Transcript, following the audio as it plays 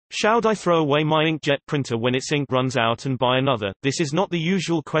Should I throw away my inkjet printer when its ink runs out and buy another? This is not the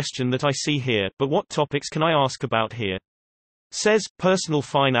usual question that I see here, but what topics can I ask about here? Says, personal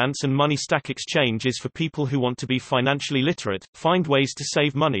finance and money stack exchange is for people who want to be financially literate, find ways to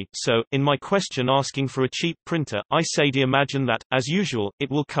save money. So, in my question asking for a cheap printer, I say imagine that, as usual,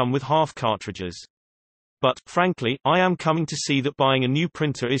 it will come with half cartridges. But, frankly, I am coming to see that buying a new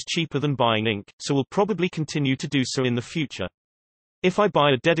printer is cheaper than buying ink, so will probably continue to do so in the future. If I buy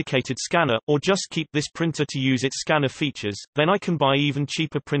a dedicated scanner, or just keep this printer to use its scanner features, then I can buy even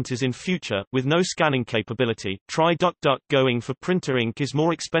cheaper printers in future, with no scanning capability. Try going for printer ink is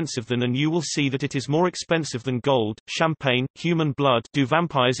more expensive than, and you will see that it is more expensive than gold, champagne, human blood, do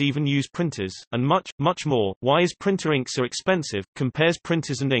vampires even use printers, and much, much more. Why is printer ink so expensive? Compares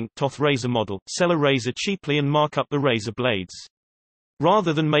printers and ink. Toth razor model, sell a razor cheaply and mark up the razor blades.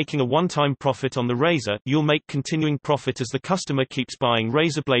 Rather than making a one-time profit on the razor, you'll make continuing profit as the customer keeps buying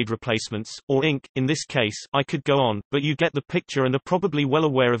razor blade replacements, or ink. In this case, I could go on, but you get the picture and are probably well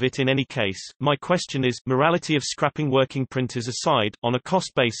aware of it in any case. My question is, morality of scrapping working printers aside, on a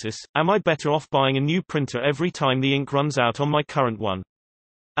cost basis, am I better off buying a new printer every time the ink runs out on my current one?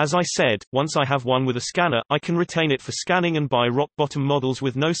 As I said, once I have one with a scanner, I can retain it for scanning and buy rock-bottom models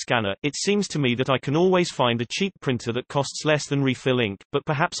with no scanner. It seems to me that I can always find a cheap printer that costs less than refill ink, but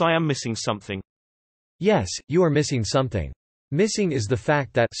perhaps I am missing something. Yes, you are missing something. Missing is the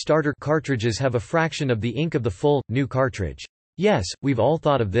fact that starter cartridges have a fraction of the ink of the full, new cartridge. Yes, we've all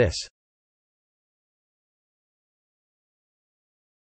thought of this.